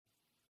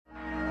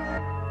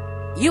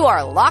You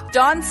are Locked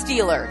On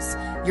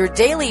Steelers, your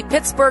daily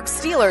Pittsburgh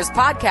Steelers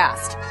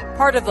podcast,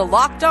 part of the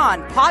Locked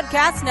On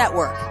Podcast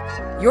Network,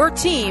 your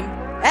team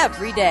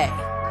every day.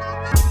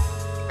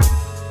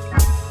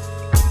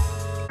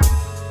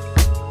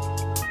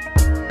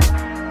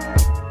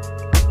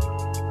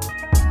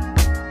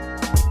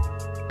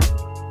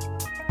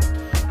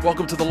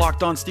 Welcome to the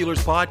Locked On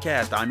Steelers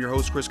podcast. I'm your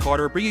host, Chris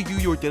Carter, bringing you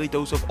your daily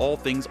dose of all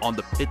things on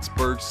the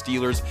Pittsburgh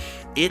Steelers.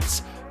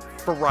 It's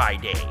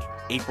Friday,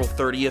 April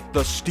 30th. The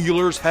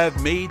Steelers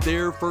have made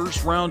their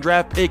first round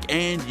draft pick,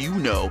 and you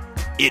know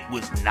it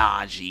was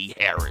Najee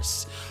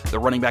Harris, the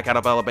running back out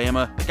of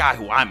Alabama, the guy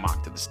who I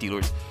mocked to the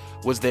Steelers,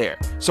 was there.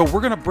 So we're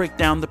going to break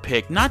down the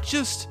pick, not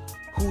just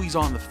who he's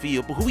on the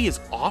field, but who he is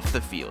off the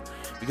field,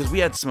 because we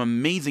had some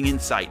amazing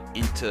insight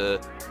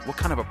into what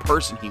kind of a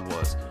person he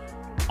was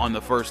on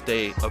the first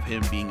day of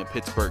him being a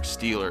Pittsburgh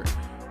Steeler.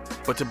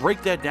 But to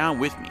break that down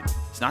with me,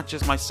 it's not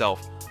just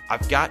myself.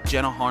 I've got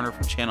Jenna Harner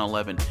from Channel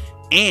 11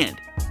 and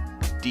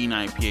Dean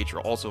and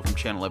Pietro, also from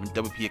Channel 11,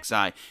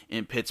 WPXI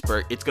in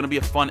Pittsburgh. It's going to be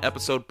a fun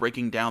episode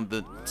breaking down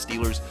the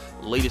Steelers'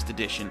 latest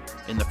edition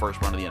in the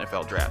first round of the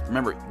NFL Draft.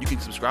 Remember, you can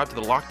subscribe to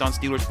the Locked On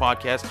Steelers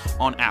podcast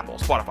on Apple,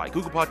 Spotify,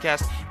 Google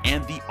Podcasts,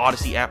 and the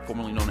Odyssey app,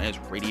 formerly known as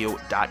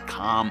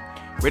radio.com.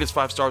 Rate us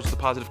 5 stars with a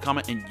positive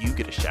comment, and you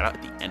get a shout out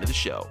at the end of the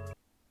show.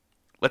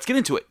 Let's get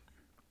into it.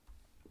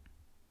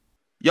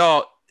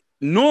 Y'all,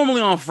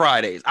 normally on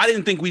Fridays, I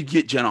didn't think we'd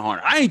get Jenna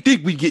Harner. I didn't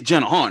think we'd get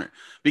Jenna Harner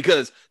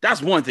because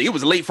that's one thing. It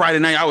was a late Friday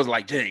night. I was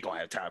like, Jen ain't going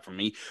to have time for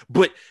me.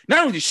 But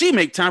not only did she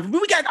make time for me,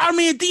 we got our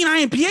man Dean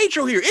and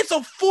Pietro here. It's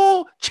a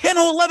full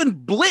Channel 11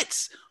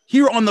 blitz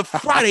here on the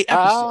Friday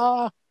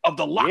episode of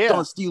the Locked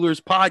On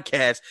Steelers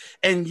podcast.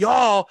 And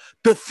y'all,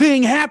 the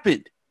thing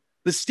happened.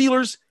 The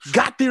Steelers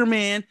got their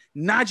man,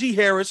 Najee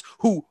Harris,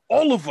 who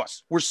all of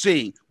us were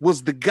saying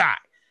was the guy.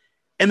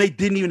 And they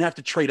didn't even have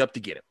to trade up to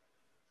get him.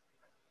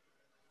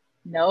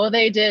 No,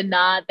 they did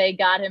not. They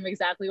got him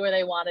exactly where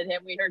they wanted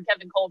him. We heard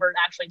Kevin Colbert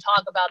actually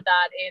talk about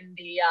that in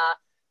the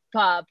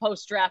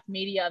post-draft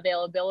media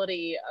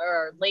availability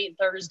or late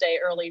Thursday,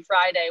 early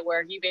Friday,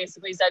 where he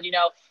basically said, you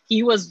know,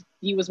 he was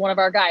one of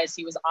our guys.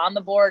 He was on the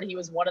board. He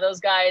was one of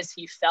those guys.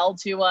 He fell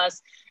to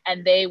us.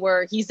 And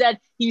he said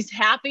he's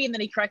happy. And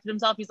then he corrected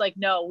himself. He's like,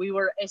 no, we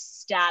were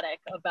ecstatic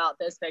about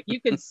this pick. You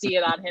could see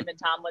it on him and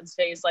Tomlin's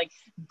face. Like,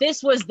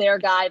 this was their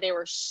guy. They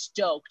were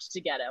stoked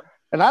to get him.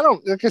 And I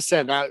don't, like I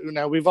said,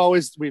 now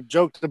we've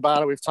joked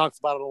about it. We've talked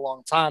about it a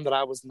long time that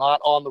I was not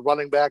on the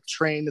running back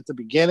train at the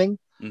beginning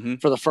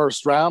for the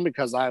first round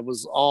because I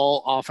was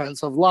all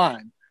offensive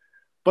line.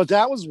 But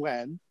that was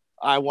when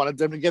I wanted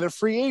them to get a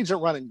free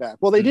agent running back.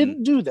 Well, they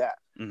didn't do that.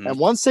 And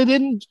once they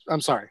didn't, I'm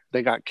sorry,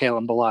 they got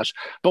Kalen Balash.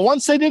 But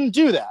once they didn't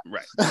do that,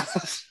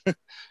 right,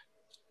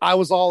 I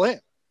was all in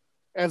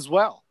as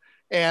well.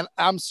 And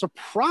I'm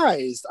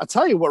surprised. I'll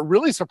tell you what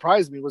really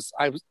surprised me was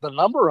the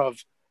number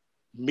of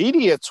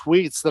media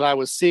tweets that I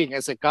was seeing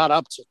as it got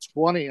up to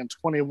 20 and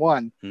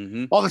 21.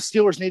 All the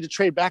Steelers need to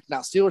trade back now.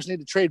 Steelers need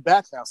to trade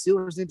back now.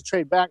 Steelers need to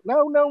trade back.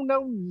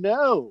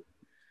 No.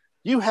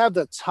 You have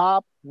the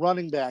top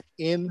running back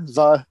in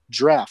the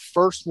draft.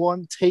 First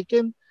one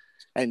taken,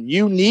 and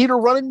you need a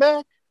running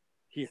back,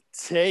 you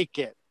take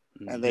it.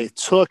 And they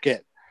took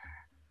it.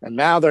 And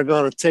now they're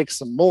going to take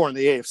some more in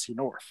the AFC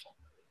North.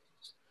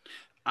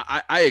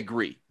 I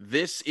agree.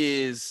 This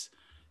is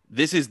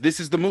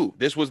the move.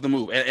 This was the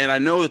move. And I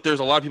know that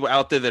there's a lot of people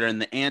out there that are in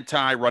the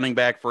anti-running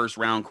back first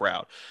round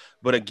crowd.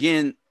 But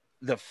again,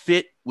 the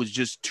fit was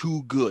just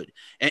too good.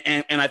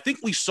 And I think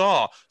we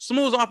saw some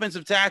of those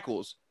offensive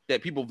tackles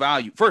that people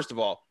value. First of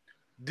all,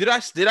 did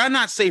I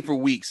not say for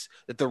weeks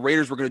that the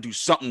Raiders were going to do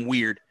something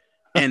weird?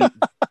 And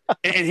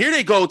and here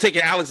they go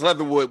taking Alex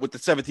Leatherwood with the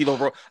 17th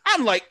overall.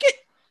 I'm like,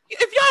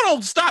 if y'all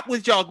don't stop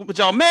with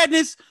y'all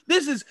madness,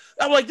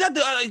 I'm like,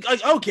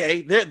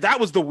 okay, that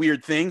was the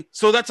weird thing.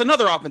 So that's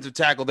another offensive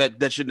tackle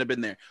that shouldn't have been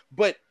there.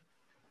 But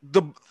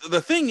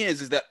the thing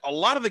is that a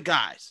lot of the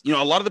guys, a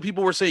lot of the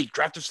people were saying,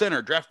 draft a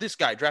center, draft this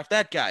guy, draft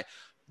that guy.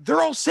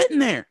 They're all sitting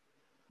there.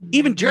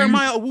 Even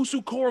Jeremiah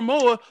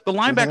Owusu-Koramoah, the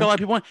linebacker, a lot of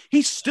people want,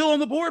 he's still on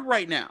the board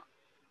right now.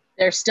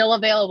 They're still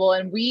available.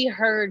 And we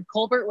heard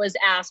Colbert was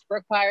asked,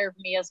 Brooke Pryor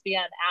from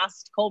ESPN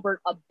asked Colbert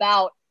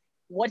about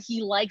what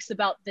he likes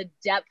about the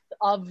depth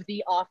of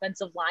the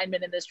offensive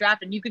linemen in this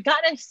draft. And you could kind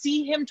of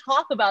see him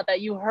talk about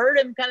that. You heard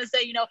him kind of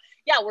say,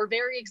 we're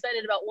very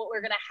excited about what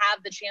we're going to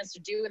have the chance to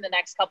do in the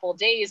next couple of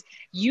days.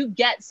 You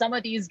get some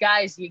of these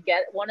guys, you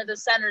get one of the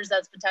centers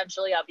that's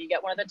potentially up, you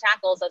get one of the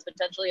tackles that's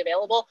potentially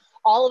available.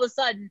 All of a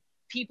sudden,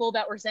 people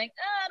that were saying,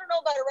 I don't know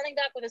about a running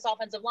back with this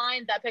offensive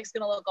line, that pick's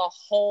going to look a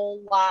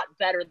whole lot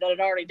better than it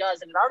already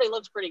does. And it already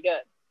looks pretty good.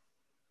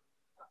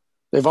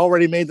 They've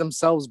already made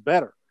themselves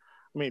better.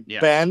 I mean,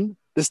 Ben,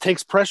 this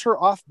takes pressure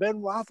off Ben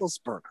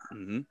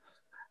Roethlisberger.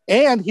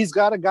 And he's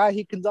got a guy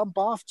he can dump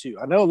off to.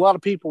 I know a lot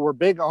of people were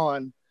big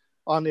on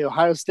the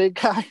Ohio State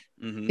guy.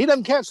 He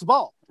doesn't catch the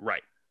ball.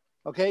 Right.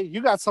 Okay.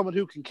 You got someone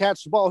who can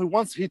catch the ball,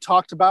 he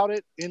talked about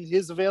it in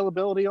his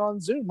availability on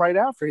Zoom right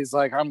after. He's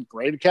like, I'm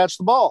great to catch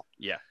the ball.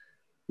 Yeah.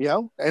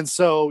 And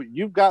so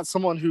you've got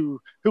someone who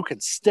can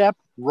step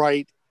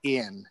right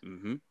in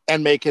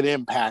and make an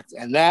impact.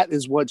 And that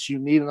is what you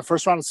need in the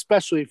first round,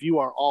 especially if you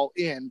are all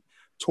in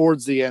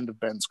towards the end of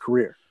Ben's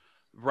career.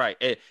 Right.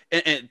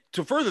 And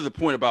to further the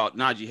point about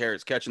Najee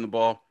Harris catching the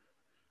ball,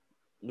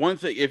 one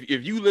thing,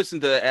 if you listen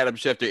to the Adam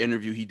Schefter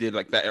interview he did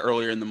like that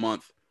earlier in the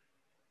month,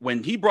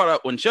 when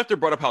Schefter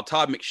brought up how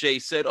Todd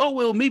McShay said, oh,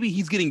 well, maybe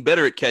he's getting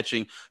better at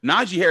catching,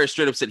 Najee Harris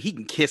straight up said he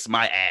can kiss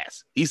my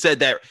ass. He said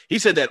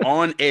that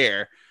on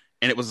air,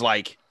 and it was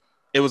like,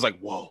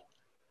 whoa.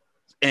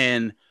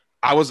 And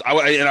but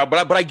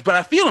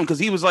I feel him because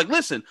he was like,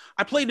 listen,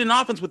 I played in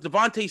offense with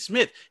Devontae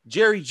Smith,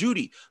 Jerry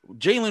Jeudy,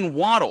 Jalen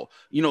Waddle,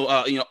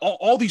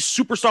 all these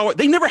superstar.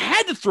 They never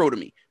had to throw to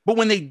me, but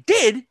when they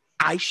did,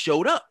 I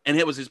showed up, and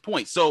it was his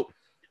point. So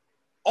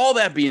all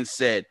that being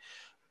said,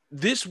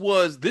 this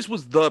was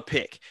the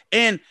pick,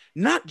 and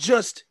not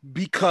just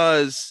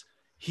because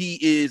he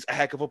is a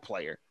heck of a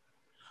player,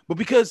 but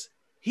because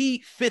he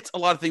fits a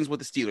lot of things with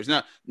the Steelers.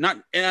 Now,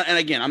 and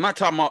again, I'm not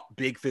talking about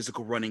big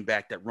physical running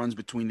back that runs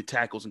between the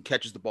tackles and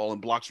catches the ball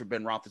and blocks for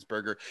Ben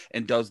Roethlisberger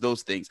and does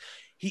those things.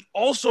 He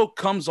also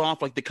comes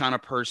off like the kind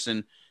of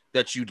person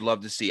that you'd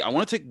love to see. I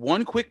want to take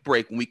one quick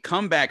break. When we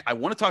come back, I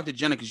want to talk to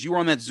Jenna because you were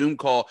on that Zoom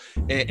call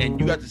and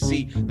you got to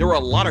see there were a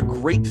lot of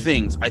great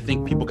things I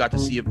think people got to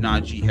see of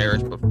Najee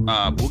Harris, but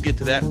we'll get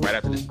to that right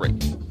after this break.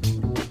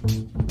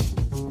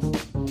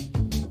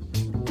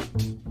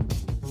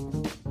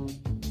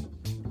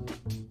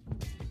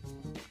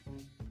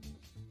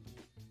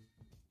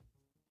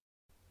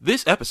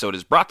 This episode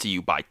is brought to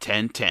you by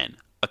 1010,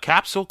 a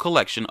capsule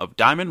collection of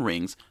diamond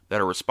rings that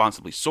are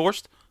responsibly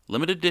sourced,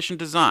 limited edition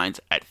designs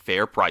at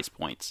fair price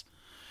points.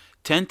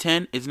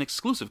 1010 is an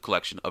exclusive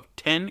collection of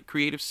 10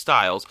 creative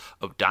styles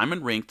of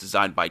diamond rings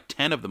designed by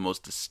 10 of the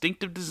most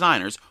distinctive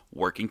designers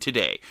working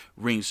today,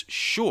 rings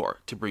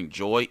sure to bring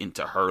joy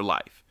into her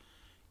life.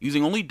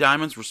 Using only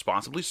diamonds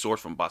responsibly sourced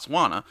from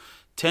Botswana,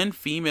 10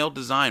 female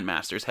design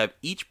masters have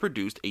each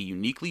produced a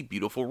uniquely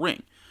beautiful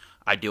ring,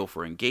 ideal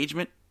for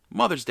engagement,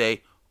 Mother's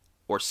Day,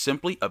 or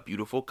simply a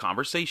beautiful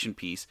conversation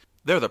piece.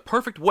 They're the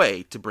perfect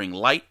way to bring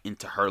light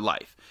into her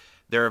life.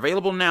 They're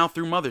available now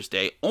through Mother's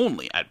Day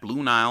only at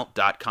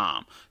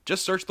BlueNile.com.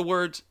 Just search the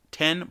words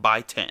 10 by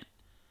 10.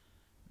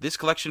 This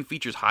collection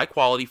features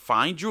high-quality,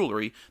 fine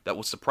jewelry that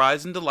will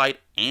surprise and delight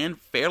and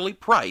fairly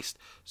priced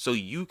so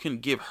you can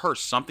give her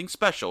something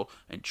special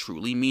and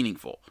truly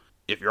meaningful.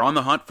 If you're on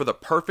the hunt for the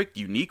perfect,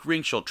 unique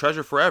ring she'll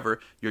treasure forever,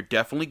 you're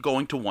definitely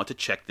going to want to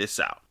check this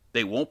out.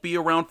 They won't be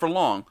around for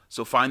long,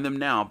 so find them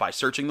now by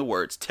searching the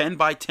words 10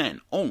 by 10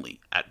 only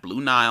at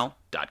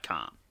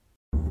BlueNile.com.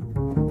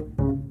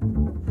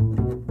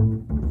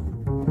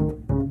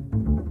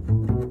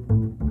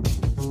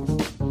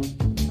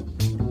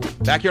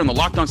 Back here on the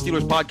Locked On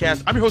Steelers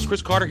podcast, I'm your host,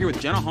 Chris Carter, here with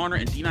Jenna Harner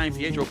and Dean and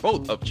Pietro,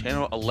 both of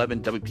Channel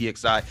 11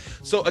 WPXI.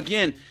 So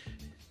again,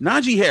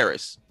 Najee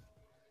Harris,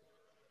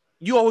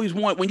 you always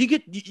want, when you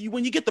get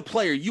the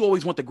player, you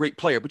always want the great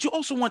player, but you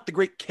also want the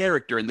great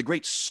character and the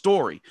great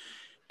story.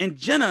 And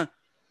Jenna,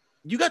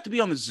 you got to be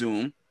on the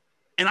Zoom,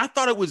 and I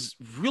thought it was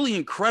really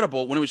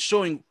incredible when it was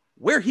showing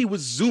where he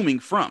was zooming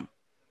from.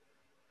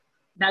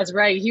 That's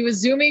right. He was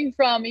zooming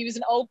from, he was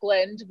in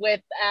Oakland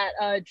at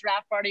a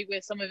draft party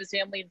with some of his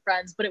family and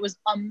friends, but it was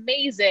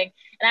amazing.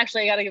 And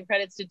actually, I got to give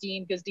credits to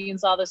Dean because Dean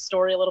saw this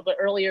story a little bit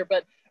earlier,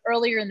 but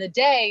earlier in the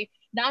day,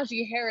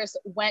 Najee Harris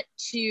went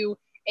to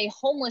a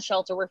homeless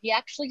shelter where he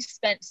actually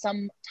spent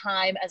some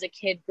time as a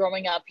kid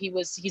growing up. He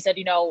said,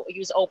 he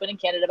was open and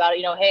candid about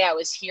it. Hey, I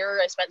was here.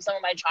 I spent some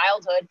of my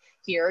childhood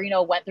here,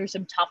 went through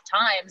some tough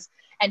times.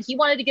 And he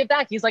wanted to give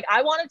back. He's like,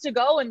 I wanted to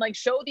go and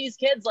show these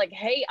kids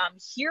hey, I'm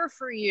here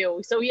for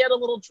you. So he had a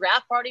little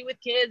draft party with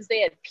kids.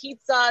 They had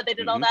pizza. They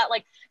did all that.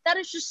 That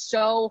is just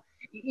so,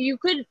 you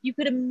could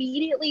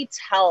immediately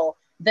tell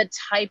the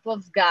type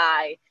of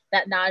guy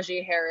that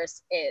Najee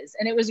Harris is.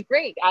 And it was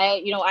great.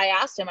 I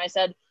asked him, I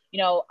said,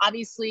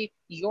 obviously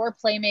your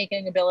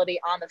playmaking ability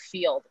on the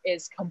field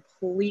is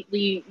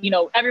completely,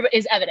 everybody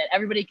is evident.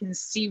 Everybody can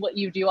see what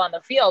you do on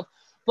the field.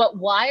 But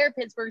why are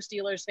Pittsburgh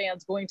Steelers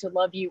fans going to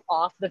love you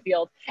off the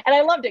field? And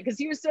I loved it because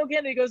he was so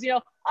candid. He goes,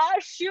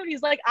 shoot.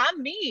 He's like,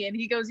 I'm me. And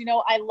he goes,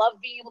 I love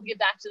being able to give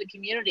back to the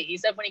community. He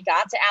said when he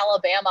got to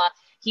Alabama,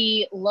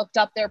 he looked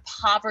up their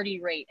poverty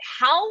rate.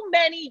 How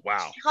many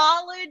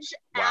college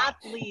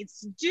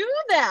athletes do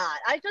that?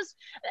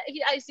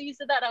 He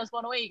said that and I was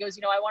blown away. He goes,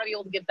 I want to be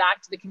able to give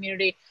back to the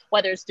community,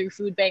 whether it's through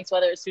food banks,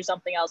 whether it's through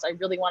something else. I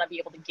really want to be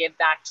able to give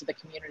back to the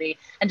community.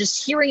 And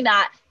just hearing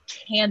that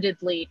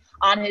candidly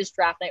on his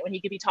draft night when he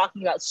could be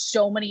talking about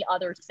so many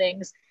other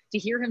things, to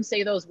hear him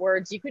say those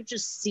words, you could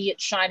just see it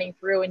shining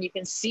through, and you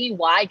can see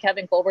why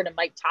Kevin Colbert and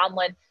Mike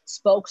Tomlin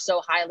spoke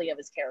so highly of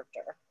his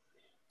character.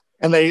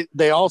 And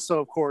they also,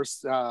 of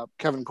course,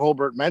 Kevin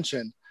Colbert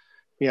mentioned,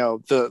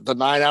 the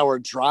 9-hour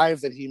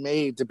drive that he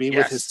made to be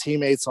with his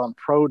teammates on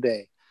pro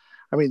day.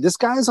 I mean, this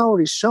guy's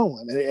already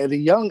shown at a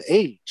young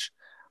age,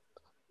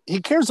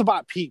 he cares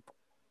about people.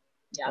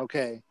 Yeah.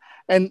 Okay.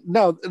 And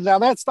now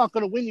that's not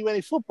going to win you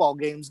any football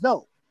games,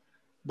 no,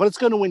 but it's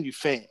going to win you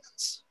fans.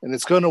 fans, and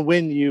it's going to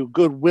win you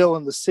goodwill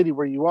in the city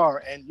where you are,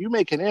 and you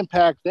make an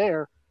impact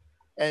there,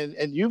 and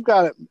you've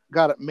got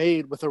it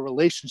made with a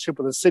relationship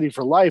with the city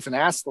for life, and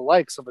ask the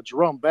likes of a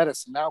Jerome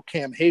Bettis and now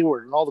Cam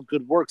Hayward and all the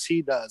good works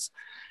he does,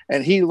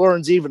 and he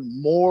learns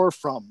even more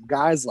from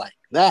guys like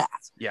that.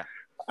 Yeah.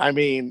 I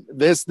mean,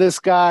 this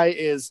guy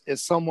is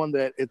someone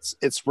that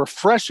it's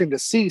refreshing to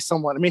see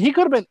someone. I mean, he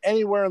could have been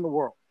anywhere in the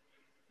world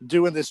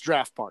doing this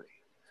draft party,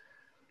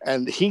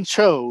 and he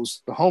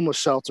chose the homeless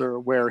shelter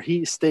where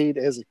he stayed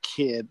as a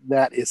kid.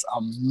 That is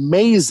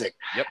amazing.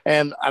 Yep.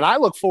 And I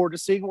look forward to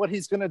seeing what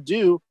he's going to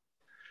do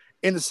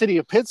in the city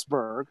of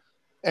Pittsburgh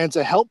and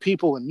to help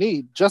people in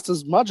need just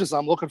as much as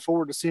I'm looking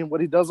forward to seeing what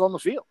he does on the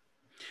field.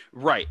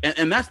 Right.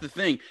 And that's the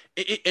thing.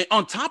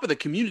 On top of the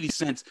community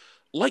sense,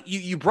 like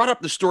you brought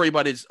up the story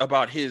about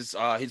his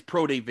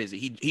pro day visit.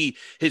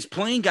 His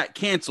plane got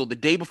canceled the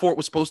day before it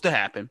was supposed to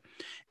happen,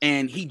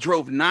 and he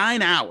drove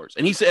 9 hours.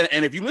 And he said,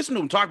 and if you listen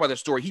to him talk about that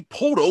story, he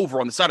pulled over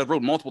on the side of the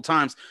road multiple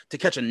times to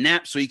catch a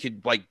nap so he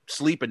could like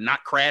sleep and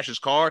not crash his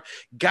car.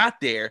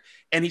 Got there,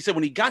 and he said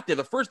when he got there,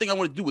 the first thing I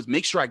wanted to do was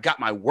make sure I got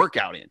my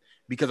workout in,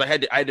 because I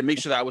had to make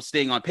sure that I was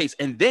staying on pace.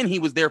 And then he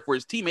was there for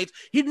his teammates.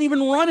 He didn't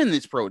even run in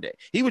this pro day.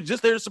 He was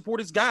just there to support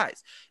his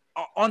guys.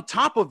 On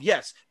top of,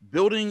 yes,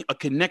 building a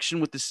connection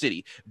with the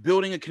city,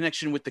 building a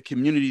connection with the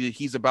community that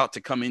he's about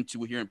to come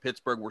into here in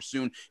Pittsburgh, where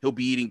soon he'll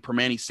be eating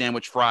Permane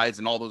sandwich fries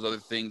and all those other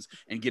things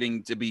and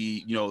getting to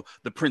be,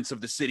 the prince of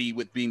the city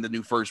with being the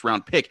new first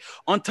round pick.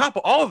 On top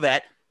of all of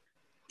that,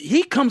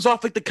 he comes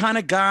off like the kind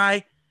of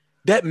guy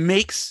that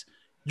makes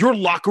your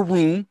locker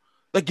room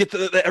like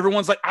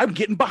everyone's like, I'm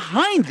getting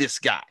behind this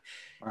guy.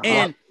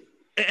 Uh-huh.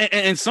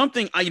 And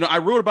something, I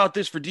wrote about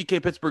this for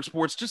DK Pittsburgh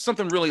Sports, just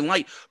something really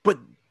light, but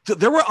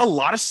there were a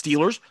lot of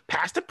Steelers,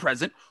 past and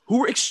present, who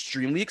were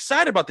extremely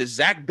excited about this.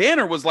 Zach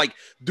Banner was like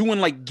doing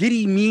like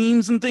giddy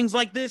memes and things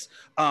like this.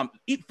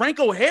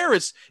 Franco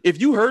Harris, if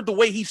you heard the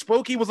way he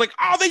spoke, he was like,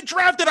 "Oh, they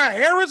drafted a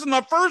Harris in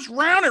the first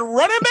round at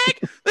running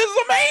back. This is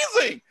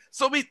amazing."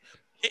 So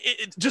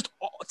it just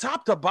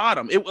top to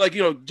bottom. It like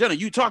Jenna,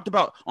 you talked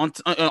about on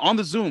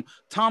the Zoom,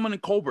 Tomlin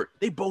and Colbert.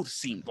 They both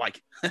seemed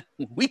like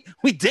we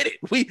did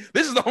it.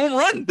 This is the home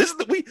run. This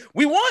is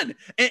we won.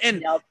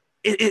 And yep.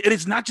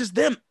 It's not just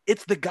them.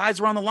 It's the guys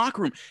around the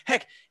locker room.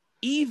 Heck,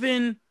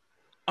 even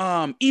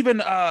when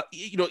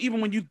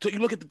you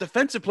look at the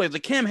defensive players,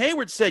 like Cam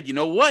Hayward said, you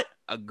know what?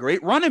 A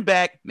great running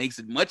back makes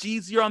it much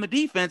easier on the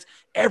defense.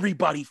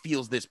 Everybody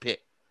feels this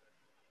pick.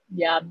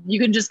 Yeah, you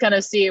can just kind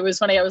of see. It was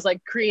funny. I was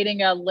like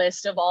creating a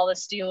list of all the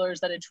Steelers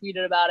that had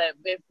tweeted about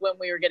it when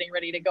we were getting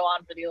ready to go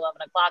on for the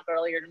 11 o'clock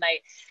earlier tonight.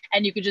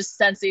 And you could just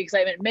sense the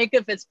excitement.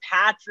 Micah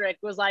Fitzpatrick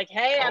was like,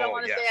 "Hey, I don't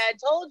want to say I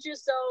told you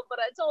so, but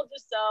I told you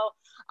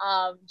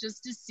so."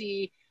 Just to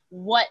see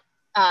what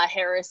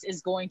Harris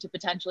is going to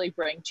potentially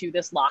bring to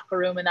this locker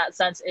room in that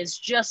sense is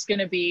just going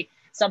to be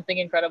something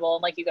incredible.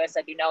 And like you guys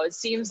said, it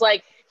seems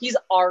like he's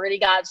already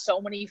got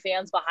so many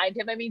fans behind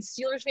him. I mean,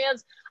 Steelers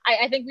fans,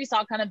 I think we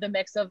saw kind of the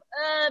mix of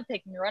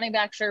picking a running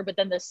back, sure. But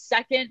then the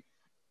second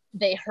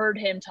they heard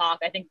him talk,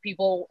 I think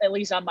people, at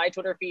least on my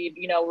Twitter feed,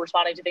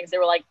 responding to things, they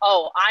were like,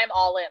 "Oh, I'm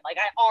all in. Like,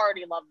 I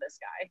already love this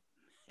guy."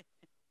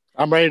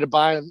 I'm ready to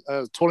buy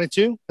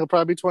 22. He'll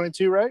probably be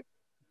 22, right?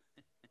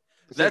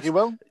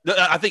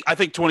 I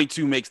think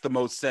 22 makes the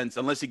most sense,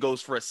 unless he goes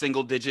for a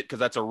single digit, because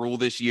that's a rule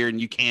this year and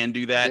you can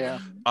do that. Yeah.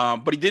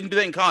 But he didn't do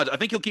that in college. I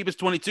think he'll keep his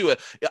 22.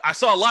 I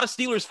saw a lot of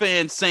Steelers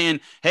fans saying,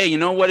 "Hey, you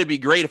know what? It'd be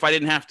great if I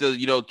didn't have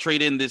to,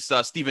 trade in this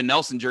Steven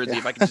Nelson jersey,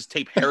 if I could just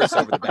tape Harris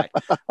over the back,"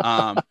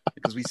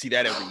 because we see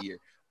that every year.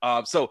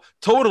 So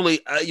totally,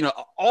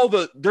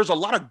 there's a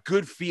lot of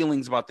good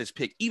feelings about this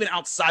pick, even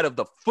outside of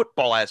the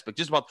football aspect,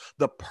 just about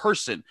the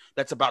person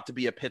that's about to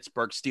be a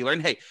Pittsburgh Steeler.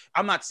 And hey,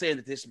 I'm not saying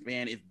that this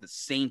man is the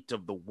saint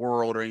of the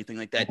world or anything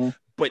like that,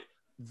 but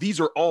these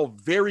are all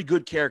very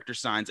good character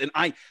signs. And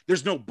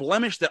there's no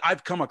blemish that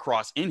I've come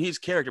across in his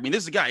character. I mean,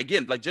 this is a guy,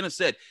 again, like Jenna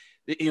said,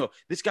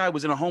 this guy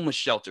was in a homeless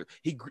shelter.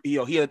 He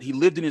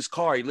lived in his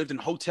car. He lived in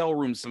hotel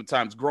rooms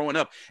sometimes growing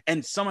up.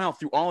 And somehow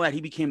through all that,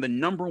 he became the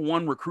number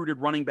one recruited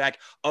running back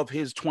of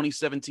his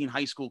 2017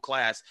 high school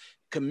class,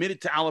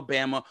 committed to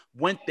Alabama,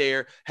 went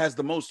there, has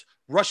the most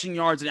rushing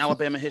yards in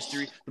Alabama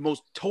history, the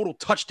most total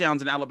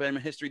touchdowns in Alabama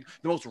history,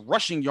 the most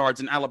rushing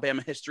yards in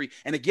Alabama history.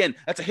 And again,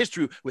 that's a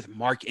history with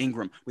Mark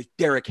Ingram, with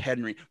Derrick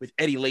Henry, with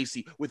Eddie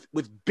Lacy, with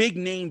big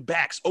name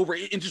backs over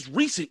in just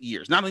recent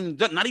years, not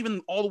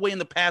even all the way in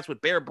the past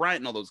with Bear Bryant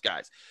and all those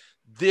guys.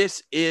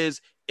 This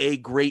is a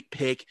great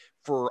pick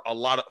for a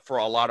lot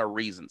of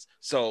reasons.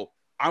 So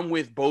I'm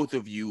with both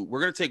of you. We're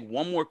going to take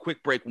one more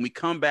quick break. When we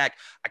come back,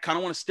 I kind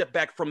of want to step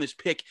back from this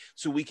pick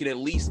so we can at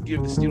least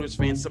give the Steelers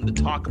fans something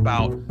to talk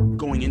about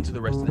going into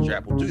the rest of the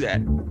draft. We'll do that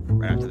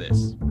right after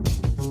this.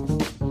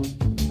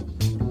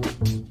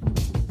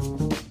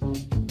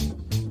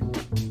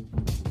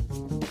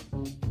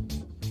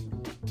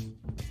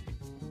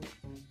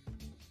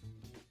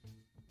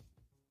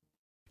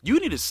 You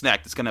need a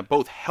snack that's going to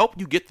both help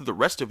you get through the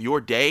rest of your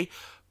day,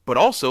 but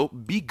also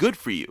be good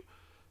for you.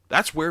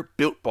 That's where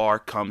Built Bar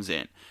comes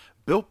in.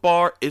 Built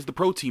Bar is the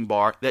protein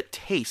bar that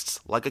tastes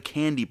like a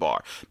candy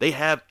bar. They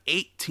have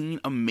 18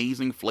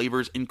 amazing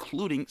flavors,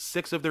 including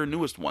 6 of their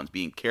newest ones,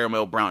 being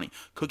caramel brownie,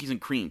 cookies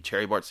and cream,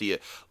 cherry barcia,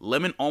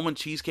 lemon almond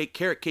cheesecake,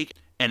 carrot cake,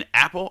 and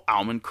apple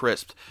almond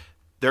crisp.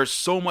 There's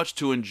so much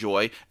to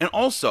enjoy. And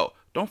also,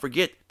 don't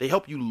forget, they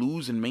help you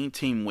lose and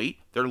maintain weight.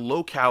 They're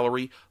low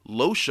calorie,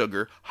 low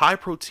sugar, high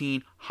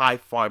protein, high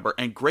fiber,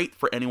 and great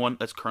for anyone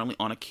that's currently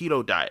on a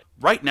keto diet.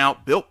 Right now,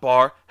 Built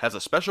Bar has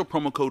a special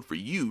promo code for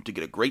you to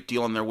get a great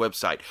deal on their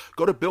website.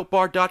 Go to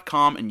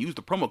BuiltBar.com and use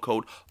the promo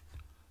code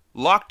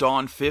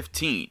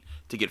LOCKEDON15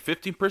 to get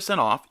 15%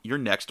 off your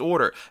next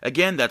order.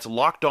 Again, that's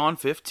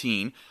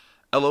LOCKEDON15,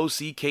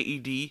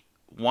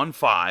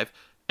 LOCKED15,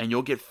 and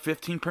you'll get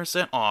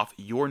 15% off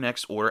your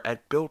next order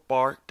at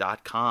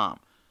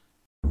BuiltBar.com.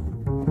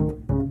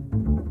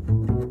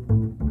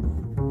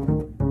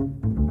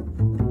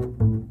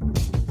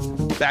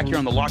 Back here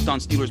on the Locked On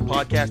Steelers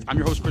podcast, I'm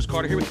your host, Chris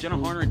Carter, here with Jenna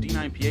Harner and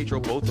D9 Pietro,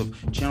 both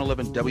of Channel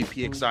 11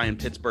 WPXI in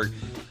Pittsburgh.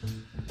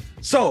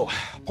 So,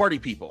 party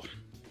people,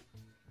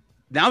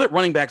 now that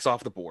running back's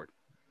off the board,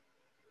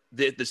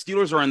 the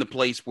Steelers are in the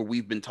place where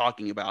we've been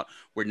talking about,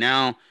 where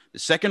now the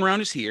second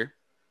round is here,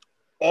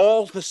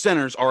 all the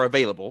centers are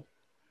available,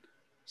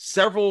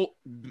 several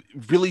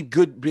really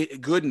good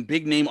and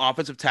big name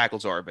offensive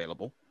tackles are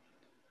available.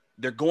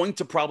 They're going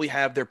to probably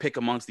have their pick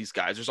amongst these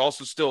guys. There's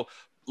also still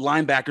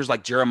linebackers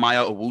like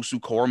Jeremiah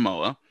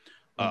Owusu-Koramoah,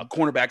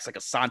 cornerbacks like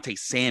Asante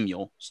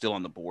Samuel still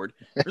on the board.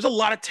 There's a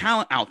lot of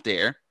talent out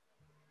there.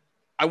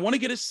 I want to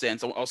get a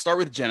sense. I'll start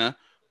with Jenna.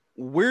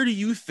 Where do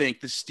you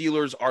think the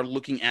Steelers are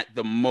looking at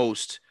the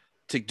most?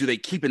 Do they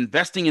keep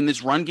investing in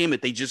this run game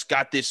that they just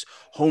got this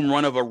home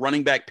run of a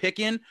running back pick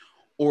in,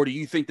 or do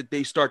you think that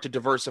they start to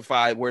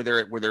diversify where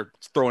they're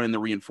throwing in the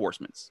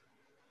reinforcements?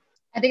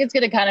 I think it's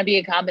going to kind of be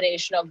a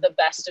combination of the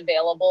best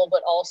available,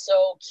 but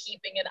also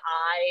keeping an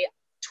eye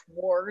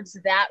towards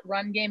that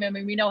run game. I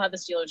mean, we know how the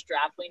Steelers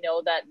draft. We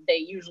know that they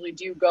usually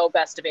do go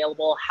best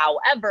available.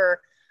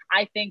 However,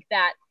 I think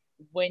that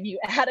when you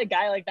add a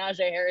guy like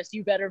Najee Harris,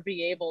 you better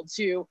be able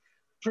to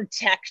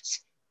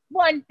protect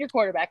your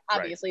quarterback,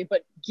 obviously, right,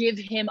 but give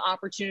him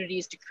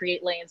opportunities to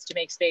create lanes, to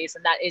make space.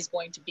 And that is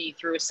going to be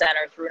through a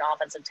center, through an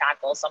offensive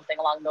tackle, something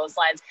along those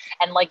lines.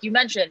 And like you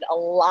mentioned, a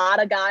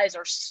lot of guys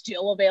are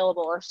still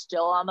available or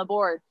still on the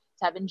board.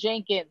 Tevin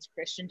Jenkins,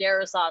 Christian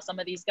Darrisaw, some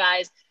of these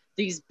guys,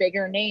 these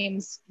bigger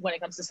names when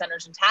it comes to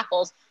centers and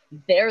tackles,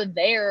 they're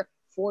there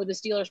for the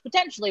Steelers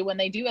potentially when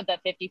they do have that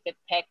 55th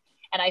pick.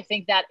 And I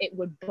think that it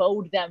would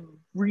bode them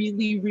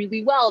really,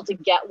 really well to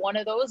get one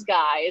of those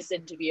guys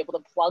and to be able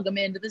to plug them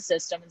into the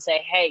system and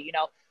say, hey,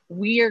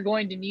 we are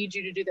going to need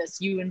you to do this.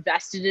 You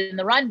invested in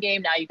the run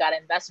game. Now you got to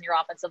invest in your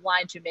offensive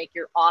line to make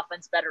your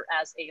offense better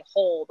as a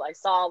whole. I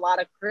saw a lot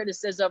of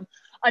criticism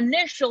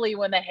initially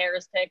when the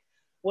Harris pick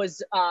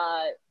was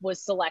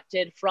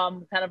selected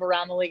from kind of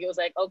around the league. It was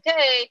like,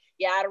 okay,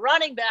 you had a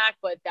running back,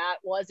 but that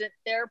wasn't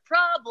their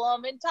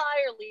problem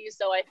entirely.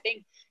 So I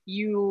think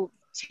you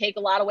take a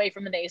lot away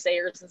from the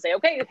naysayers and say,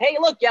 okay, hey,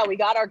 look, yeah, we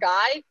got our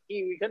guy.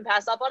 We couldn't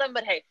pass up on him,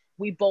 but hey,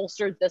 we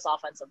bolstered this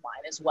offensive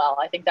line as well.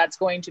 I think that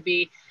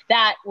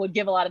would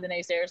give a lot of the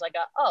naysayers like,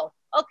 oh,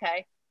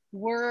 okay,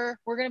 we're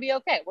going to be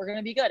okay. We're going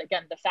to be good.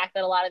 Again, the fact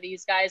that a lot of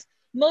these guys,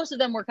 most of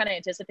them were kind of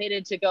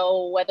anticipated to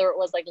go, whether it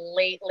was like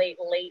late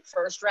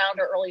first round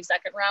or early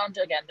second round,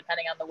 again,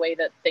 depending on the way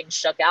that things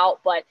shook out.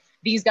 But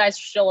these guys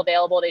are still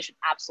available. They should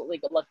absolutely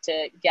look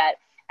to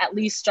at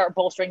least start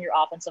bolstering your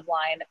offensive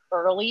line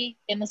early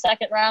in the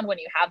second round when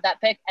you have that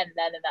pick. And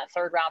then in that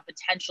third round,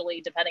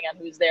 potentially, depending on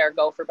who's there,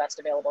 go for best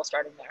available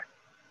starting there.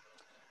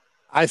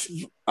 I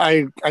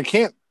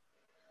can't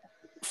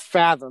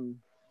fathom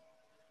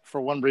for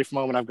one brief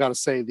moment, I've got to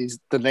say the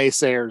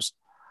naysayers,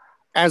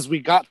 as we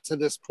got to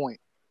this point,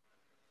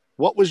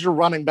 what was your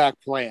running back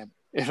plan?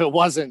 If it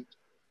wasn't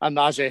a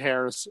Najee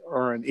Harris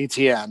or an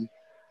ETN,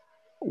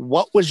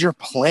 what was your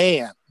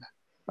plan?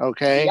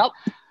 Okay. Yep.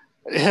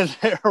 And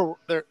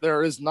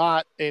there is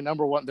not a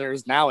number one. There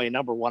is now a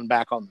number one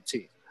back on the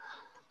team.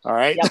 All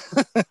right.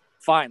 Yep.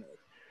 Finally.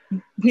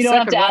 We don't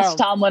have to ask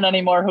Tomlin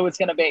anymore who it's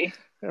going to be.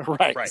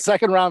 Right.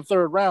 Second round,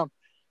 third round.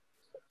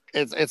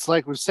 It's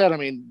like we said. I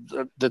mean,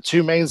 the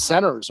two main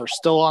centers are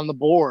still on the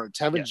board.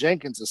 Tevin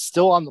Jenkins is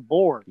still on the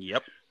board.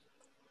 Yep.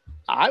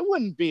 I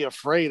wouldn't be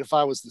afraid if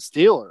I was the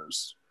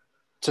Steelers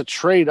to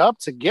trade up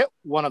to get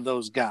one of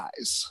those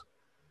guys.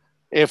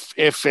 If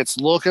it's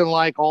looking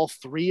like all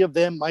three of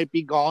them might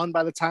be gone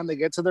by the time they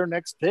get to their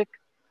next pick,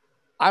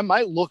 I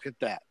might look at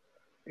that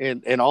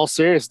in all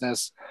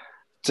seriousness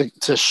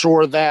to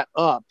shore that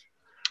up.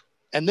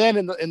 And then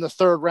in the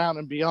third round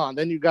and beyond,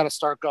 then you've got to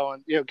start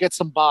going, get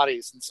some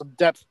bodies and some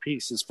depth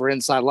pieces for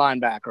inside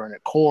linebacker and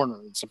at corner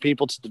and some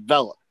people to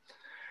develop.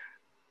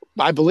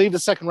 I believe the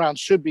second round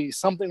should be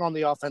something on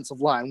the offensive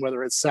line,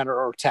 whether it's center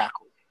or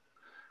tackle.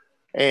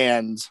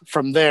 And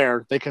from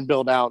there, they can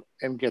build out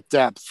and get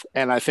depth.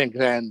 And I think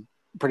then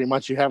pretty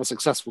much you have a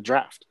successful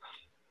draft.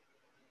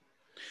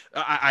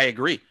 I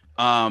agree.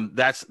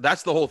 That's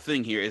the whole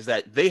thing here, is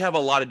that they have a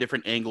lot of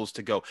different angles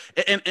to go.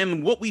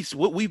 And what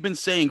we've been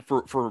saying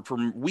for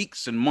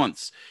weeks and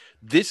months,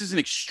 this is an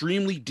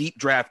extremely deep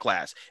draft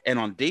class. And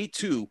on day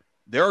 2,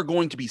 there are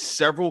going to be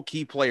several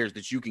key players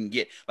that you can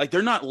get. Like,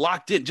 they're not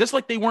locked in, just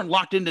like they weren't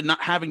locked into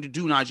not having to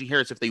do Najee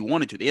Harris if they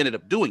wanted to. They ended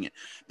up doing it.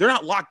 They're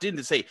not locked in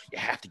to say, you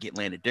have to get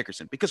Landon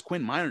Dickerson, because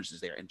Quinn Miners is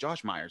there and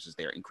Josh Myers is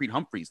there and Creed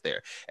Humphrey's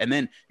there. And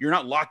then you're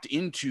not locked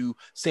into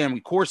Sammy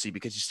Corsi,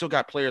 because you still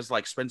got players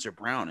like Spencer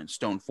Brown and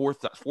Stone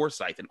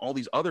Forsythe and all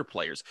these other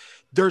players.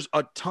 There's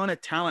a ton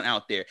of talent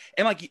out there.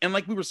 And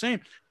like we were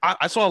saying,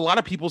 I saw a lot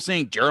of people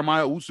saying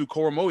Jeremiah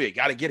Owusu-Koramoah,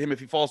 got to get him if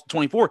he falls to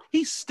 24.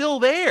 He's still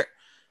there.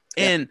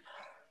 Yeah. And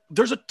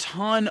there's a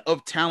ton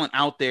of talent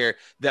out there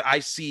that I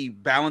see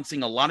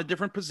balancing a lot of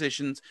different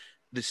positions.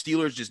 The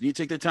Steelers just need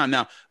to take their time.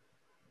 Now,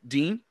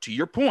 Dean, to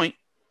your point,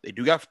 they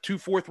do got 2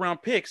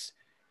 4th-round picks.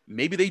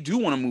 Maybe they do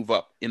want to move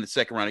up in the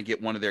second round and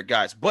get one of their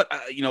guys. But,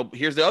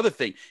 here's the other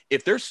thing.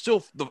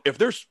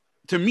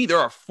 To me, there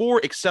are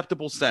 4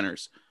 acceptable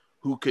centers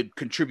who could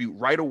contribute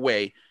right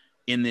away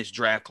in this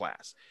draft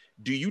class.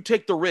 Do you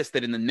take the risk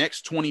that in the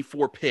next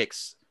 24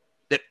 picks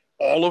that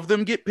all of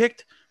them get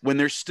picked when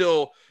there's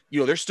still –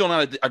 there's still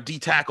not a D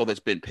tackle that's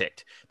been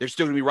picked. There's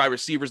still going to be wide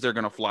receivers that are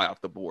going to fly off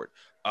the board.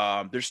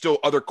 There's still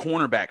other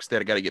cornerbacks that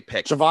are got to get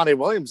picked. Javonte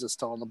Williams is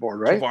still on the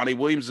board, right? Javonte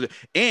Williams.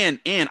 And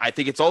I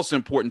think it's also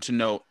important to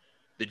note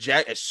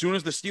as soon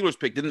as the Steelers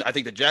picked, I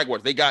think the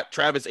Jaguars, they got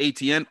Travis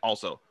Etienne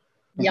also.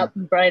 Yep,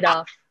 right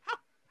off.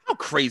 How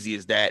crazy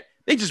is that?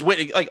 They just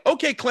went like,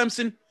 okay,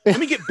 Clemson, let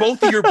me get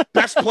both of your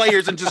best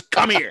players and just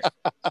come here.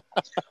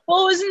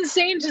 Well, it was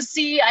insane to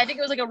see. I think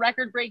it was like a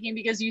record breaking,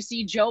 because you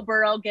see Joe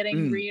Burrow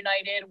getting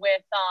reunited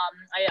with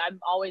I'm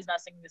always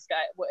messing this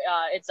guy.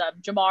 It's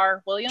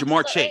Jamar Williams.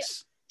 Jamar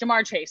Chase.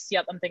 Jamar Chase.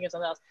 Yep, I'm thinking of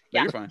something else.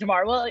 Yeah, you're fine.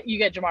 You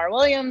get Jamar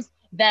Williams.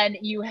 Then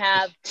you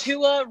have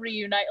Tua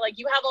reunite. Like,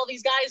 you have all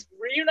these guys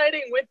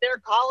reuniting with their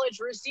college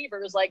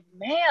receivers. Like,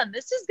 man,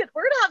 this is good.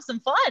 We're gonna have some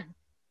fun.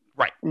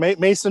 Right.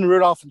 Mason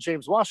Rudolph and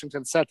James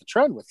Washington set the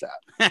trend with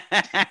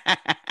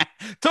that.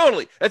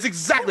 Totally. That's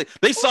exactly.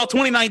 They saw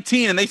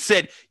 2019 and they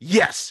said,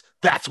 yes,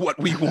 that's what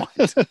we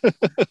want.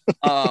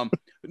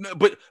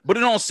 But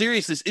in all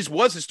seriousness, it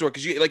was historic,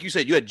 because like you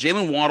said, you had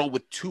Jalen Waddle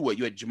with Tua,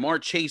 you had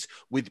Jamar Chase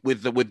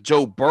with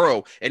Joe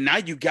Burrow, and now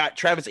you got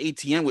Travis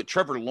Etienne with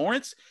Trevor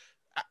Lawrence.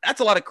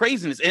 That's a lot of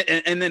craziness.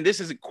 And then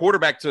this isn't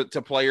quarterback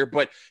to player,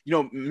 but,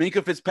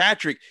 Minkah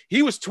Fitzpatrick,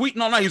 he was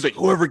tweeting all night. He was like,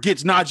 whoever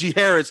gets Najee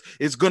Harris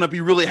is going to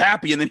be really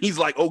happy. And then he's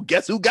like, oh,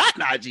 guess who got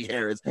Najee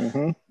Harris?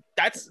 Mm-hmm.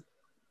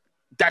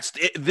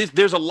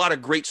 There's a lot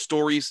of great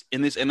stories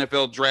in this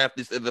NFL draft.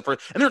 And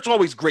there's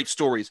always great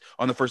stories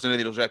on the first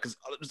NFL draft, because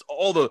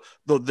all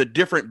the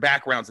different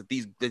backgrounds that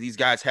these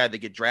guys had to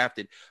get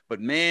drafted.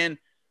 But man,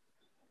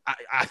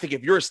 I think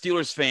if you're a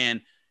Steelers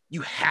fan, you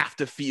have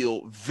to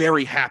feel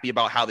very happy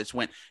about how this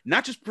went,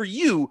 not just for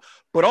you,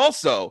 but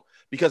also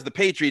because the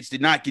Patriots did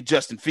not get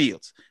Justin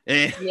Fields.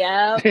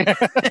 Yeah.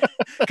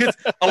 Because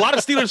a lot of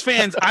Steelers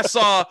fans, I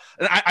saw,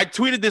 and I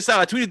tweeted this out.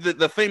 I tweeted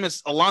the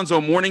famous Alonzo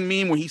Mourning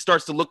meme when he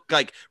starts to look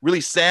like really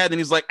sad. And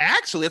he's like,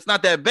 actually, it's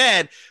not that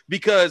bad,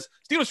 because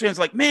Steelers fans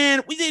are like,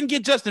 man, we didn't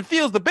get Justin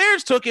Fields. The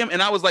Bears took him.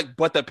 And I was like,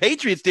 but the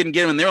Patriots didn't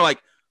get him. And they're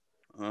like,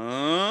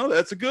 oh,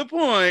 that's a good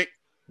point.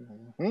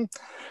 Mm-hmm.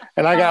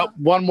 And I got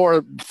one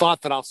more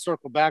thought that I'll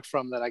circle back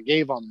from that I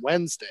gave on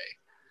Wednesday.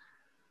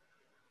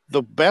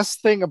 The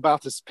best thing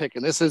about this pick,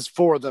 and this is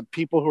for the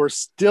people who are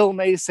still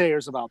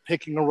naysayers about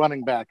picking a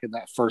running back in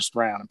that first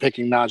round and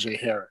picking Najee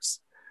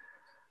Harris,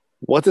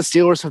 what the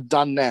Steelers have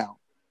done now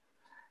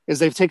is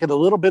they've taken a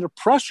little bit of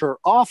pressure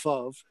off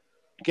of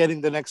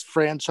getting the next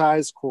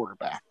franchise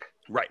quarterback.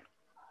 Right.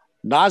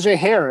 Najee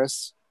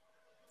Harris,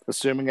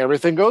 assuming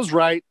everything goes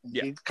right,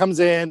 he comes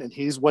in and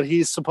he's what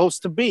he's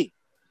supposed to be.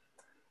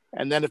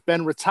 And then if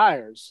Ben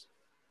retires,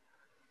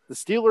 the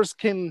Steelers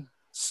can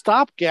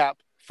stopgap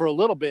for a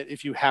little bit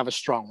if you have a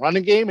strong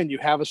running game and you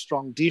have a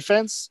strong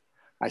defense.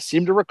 I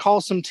seem to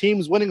recall some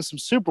teams winning some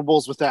Super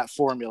Bowls with that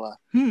formula.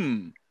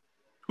 Who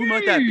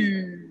might that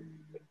be?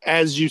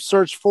 As you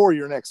search for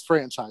your next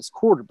franchise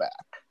quarterback.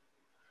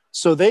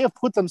 So they have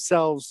put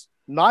themselves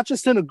not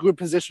just in a good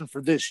position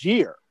for this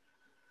year,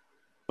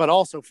 but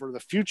also for the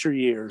future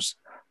years,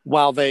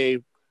 while they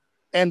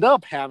end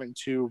up having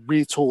to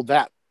retool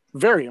that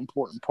very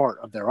important part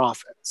of their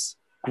offense.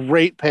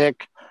 Great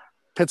pick.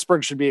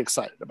 Pittsburgh should be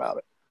excited about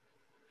it.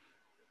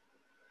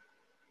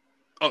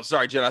 Oh,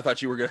 sorry, Jen. I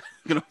thought you were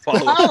gonna follow.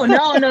 Oh,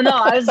 no.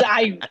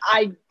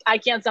 I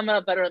can't sum it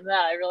up better than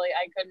that. I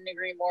couldn't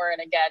agree more. And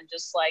again,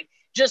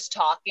 just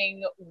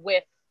talking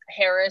with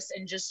Harris,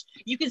 and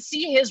you can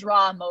see his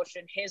raw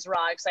emotion, his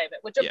raw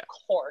excitement, which of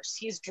course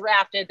he's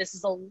drafted. This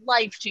is a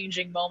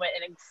life-changing moment,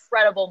 an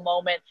incredible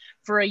moment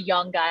for a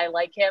young guy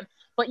like him.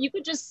 But you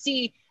could just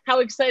see how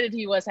excited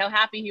he was, how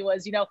happy he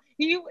was.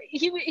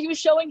 He was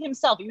showing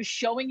himself. He was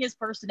showing his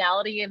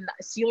personality. And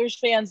Steelers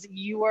fans,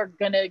 you are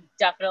going to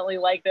definitely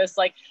like this.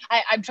 Like,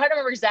 I'm trying to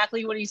remember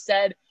exactly what he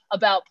said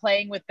about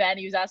playing with Ben.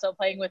 He was asked about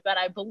playing with Ben.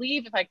 I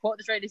believe, if I quote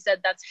this right, he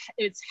said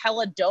it's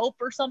hella dope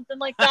or something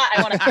like that.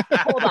 I want to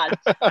hold on.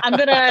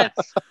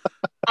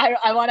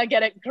 I want to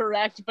get it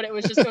correct, but it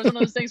was one of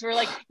those things where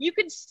like you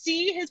could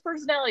see his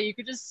personality. You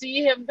could just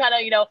see him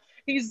kind of,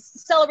 he's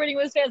celebrating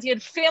with his fans. He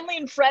had family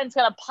and friends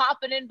kind of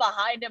popping in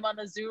behind him on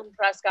the Zoom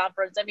press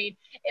conference. I mean,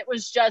 he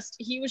was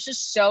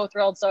just so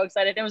thrilled, so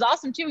excited. It was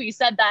awesome too. He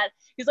said that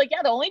he's like,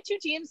 yeah, the only two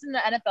teams in the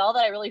NFL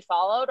that I really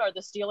followed are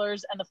the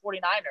Steelers and the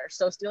 49ers.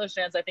 So Steelers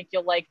fans, I think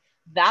you'll like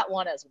that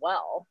one as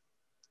well.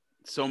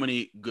 So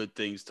many good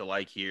things to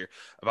like here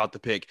about the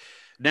pick.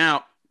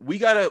 Now, we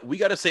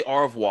gotta say au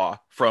revoir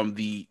from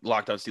the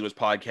Locked On Steelers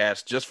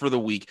podcast just for the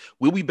week.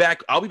 We'll be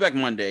back. I'll be back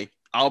Monday.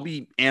 I'll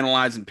be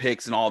analyzing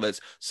picks and all this.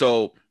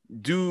 So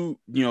do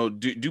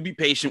be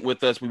patient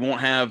with us. We won't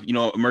have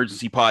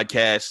emergency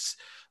podcasts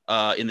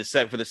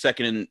for the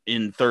second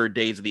and third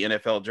days of the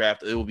NFL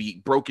draft. It will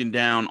be broken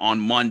down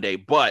on Monday.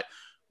 But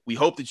we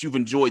hope that you've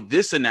enjoyed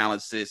this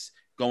analysis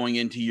going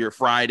into your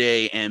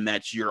Friday and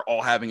that you're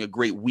all having a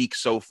great week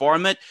so far,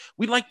 and that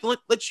we'd like to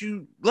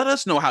let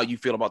us know how you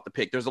feel about the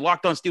pick. There's a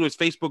Locked On Steelers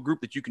Facebook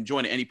group that you can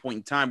join at any point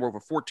in time. We're over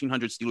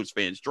 1,400 Steelers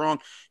fans strong.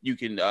 You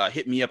can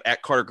hit me up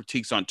at Carter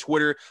Critiques on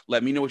Twitter.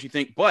 Let me know what you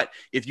think. But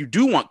if you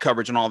do want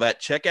coverage and all that,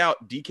 check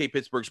out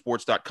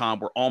DKPittsburghSports.com,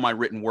 where all my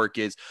written work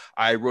is.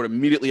 I wrote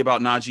immediately about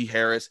Najee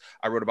Harris.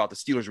 I wrote about the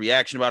Steelers'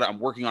 reaction about it. I'm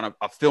working on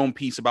a film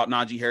piece about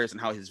Najee Harris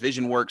and how his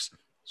vision works.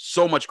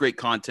 So much great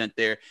content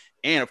there.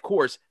 And of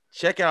course,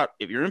 check out,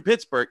 if you're in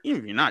Pittsburgh,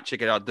 even if you're not,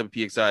 check it out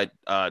WPXI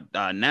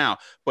now,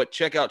 but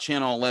check out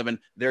Channel 11.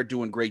 They're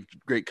doing great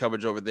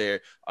coverage over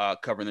there,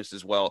 covering this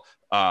as well.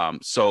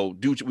 So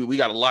we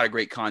got a lot of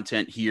great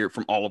content here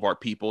from all of our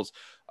peoples.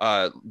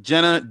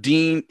 Jenna,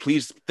 Dean,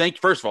 please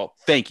first of all,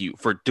 thank you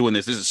for doing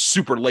this. This is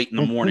super late in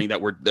the morning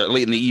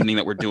late in the evening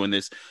that we're doing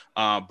this.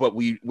 But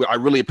I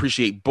really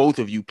appreciate both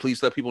of you.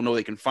 Please let people know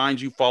they can find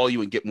you, follow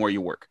you, and get more of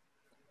your work.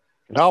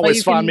 You can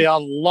always find me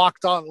on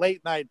Locked On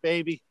Late Night,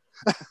 baby.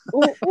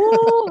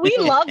 Ooh, we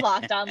love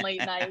Locked On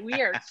Late Night. We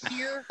are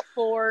here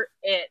for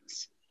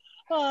it.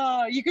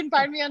 You can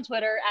find me on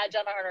Twitter at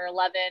Jenna Harner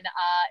 11,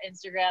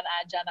 Instagram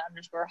at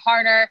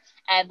Jenna_Harner.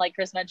 And like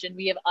Chris mentioned,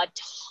 we have a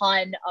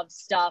ton of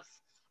stuff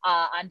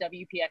on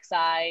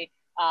WPXI.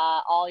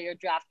 All your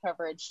draft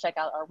coverage. Check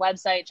out our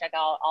website. Check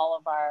out all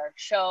of our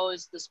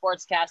shows, the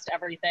sportscast,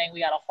 everything. We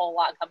got a whole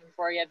lot coming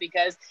for you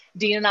because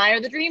Dean and I are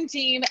the dream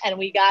team, and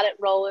we got it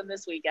rolling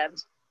this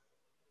weekend.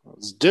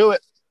 Let's do it.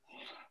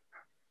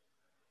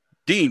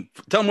 Dean,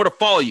 tell them where to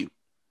follow you.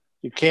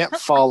 You can't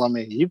follow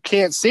me. You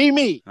can't see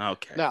me.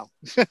 Okay. No.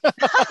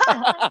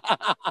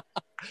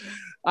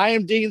 I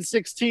am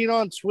Dean16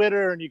 on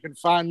Twitter, and you can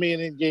find me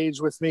and engage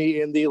with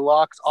me in the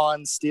Locked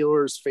On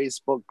Steelers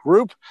Facebook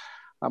group.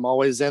 I'm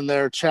always in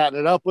there chatting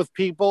it up with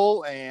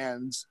people,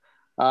 and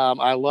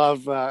I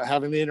love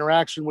having the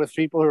interaction with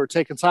people who are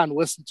taking time to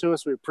listen to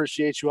us. We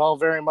appreciate you all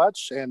very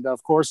much. And,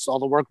 of course, all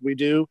the work we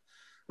do.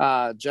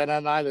 Jenna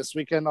and I this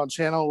weekend on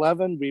Channel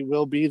 11, we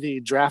will be the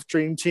draft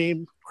dream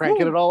team,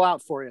 cranking it all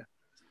out for you.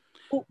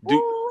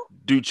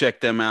 Do check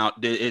them out.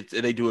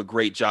 They do a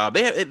great job.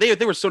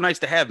 They were so nice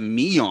to have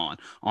me on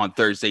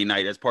Thursday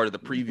night as part of the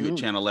preview at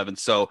Channel 11.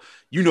 So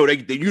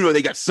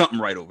they got something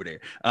right over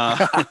there.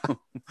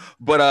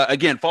 But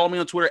again, follow me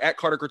on Twitter at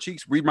Carter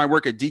Critiques. Read my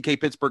work at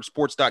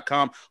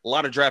DKPittsburghSports.com. A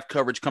lot of draft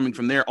coverage coming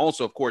from there.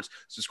 Also, of course,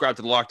 subscribe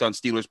to the Locked On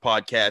Steelers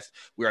podcast.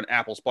 We're on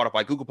Apple,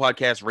 Spotify, Google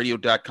Podcasts,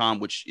 Radio.com,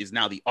 which is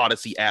now the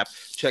Odyssey app.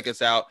 Check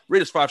us out.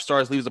 Rate us 5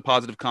 stars. Leave us a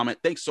positive comment.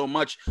 Thanks so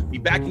much. Be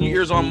back in your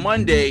ears on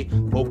Monday.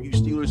 Hope you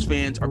Steelers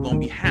fans are going to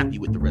be happy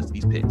with the rest of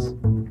these picks.